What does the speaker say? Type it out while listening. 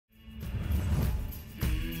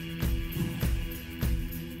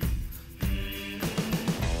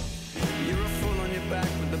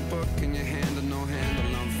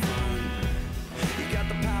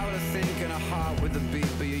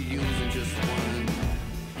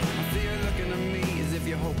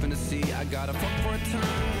gotta fuck for a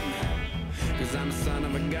time, 'cause I'm a son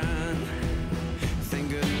of a gun. Thank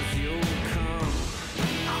goodness you'll come.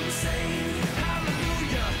 I'm saved,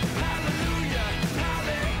 hallelujah, hallelujah,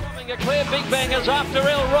 hallelujah. Eclair Big Bang is after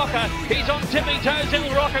El Rocker. He's on tippy toes,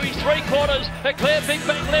 El Rocker. He's 3/4. Eclair Big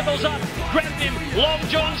Bang levels up. Grabbed him. Long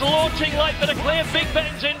John's launching late, but Eclair Big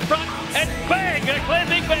Bang's in front. And bang! Eclair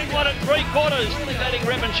Big Bang won at 3/4. Letting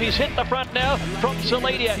Ribbon. She's hit the front now from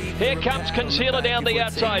Celidia. Here comes Concealer down the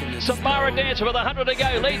outside. Samara Dancer with 100 to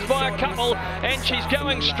go. Leads by a couple. And she's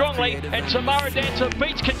going strongly. And Samara Dancer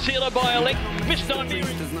beats Concealer by a length. Missed on Miri.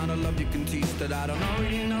 There's not a love you can teach that I don't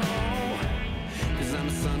already know. 'Cause I'm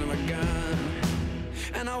a son of a gun,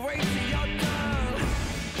 and I'll wait till you're done.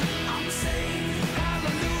 I'm saved,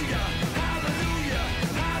 hallelujah, hallelujah,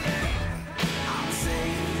 hallelujah. I'm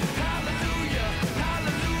saved, hallelujah,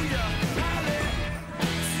 hallelujah, hallelujah.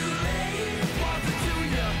 Too late, what's it to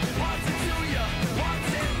ya, what's it to ya,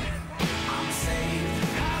 what's it? I'm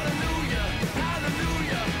saved, hallelujah,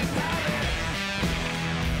 hallelujah, hallelujah.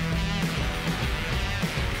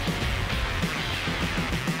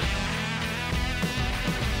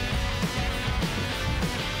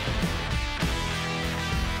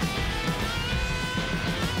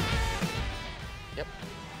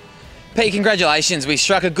 Pete, congratulations. We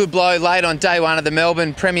struck a good blow late on day one of the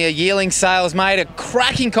Melbourne Premier Yearling Sales, mate. A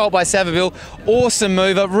cracking colt by Savabeel. Awesome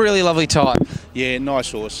mover, really lovely type. Yeah,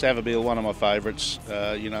 nice horse. Savabeel, one of my favourites.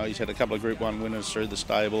 You know, he's had a couple of Group 1 winners through the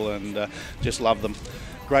stable and just love them.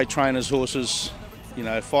 Great trainers, horses, you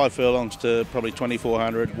know, 5 furlongs to probably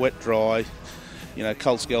 2,400, wet, dry. You know,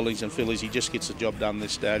 colts, geldings and fillies, he just gets the job done,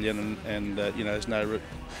 this stallion, and you know, there's no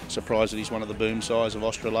surprise that he's one of the boom size of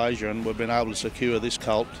Australasia, and we've been able to secure this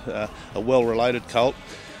colt, a well-related colt,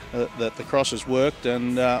 that the cross has worked,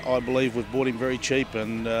 and I believe we've bought him very cheap,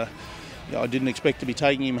 and I didn't expect to be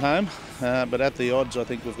taking him home, but at the odds I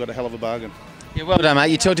think we've got a hell of a bargain. Yeah, well done, mate.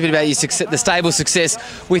 You talked a bit about your success, the stable success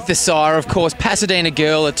with the sire, of course. Pasadena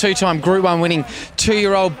Girl, a 2-time Group 1 winning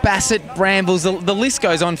 2-year-old Bassett, Brambles. The list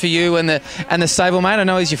goes on for you and the stable, mate. I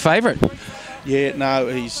know he's your favourite. Yeah, no,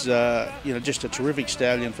 he's you know, just a terrific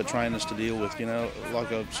stallion for trainers to deal with. You know,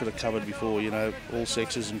 like I've sort of covered before. You know, all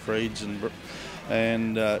sexes and creeds,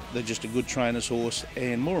 and they're just a good trainer's horse.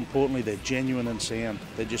 And more importantly, they're genuine and sound.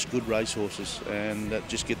 They're just good race horses, and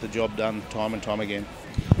just get the job done time and time again.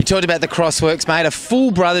 You talked about the crossworks, mate. A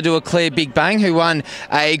full brother to Eclair Big Bang, who won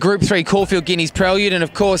a Group 3 Caulfield Guineas Prelude, and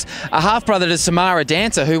of course a half brother to Samara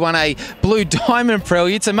Dancer, who won a Blue Diamond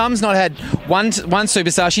Prelude. So Mum's not had one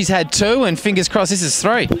superstar, she's had 2, and fingers crossed this is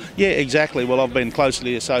 3. Yeah, exactly. Well, I've been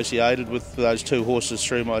closely associated with those 2 horses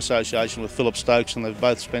through my association with Philip Stokes, and they've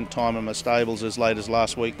both spent time in my stables as late as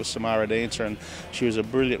last week with Samara Dancer, and she was a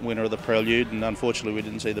brilliant winner of the Prelude, and unfortunately we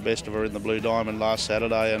didn't see the best of her in the Blue Diamond last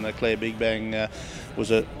Saturday, and Eclair Big Bang was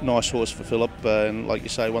a nice horse for Philip, and like you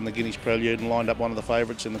say, won the Guineas Prelude and lined up one of the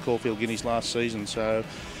favourites in the Caulfield Guineas last season. So,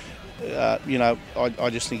 you know, I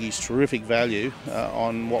just think he's terrific value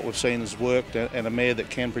on what we've seen has worked, and a mare that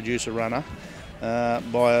can produce a runner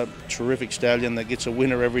by a terrific stallion that gets a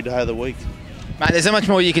winner every day of the week. Mate, there's not much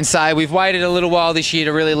more you can say. We've waited a little while this year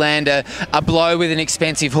to really land a blow with an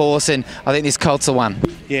expensive horse, and I think this colt's the one.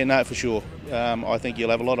 Yeah, no, for sure. I think you'll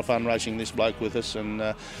have a lot of fun racing this bloke with us,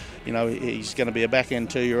 and you know, he's going to be a back-end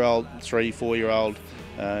 2-year-old, 3-, 4-year-old,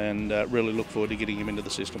 and really look forward to getting him into the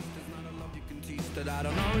system. That I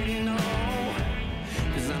don't already know,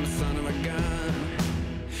 'cause I'm a son of a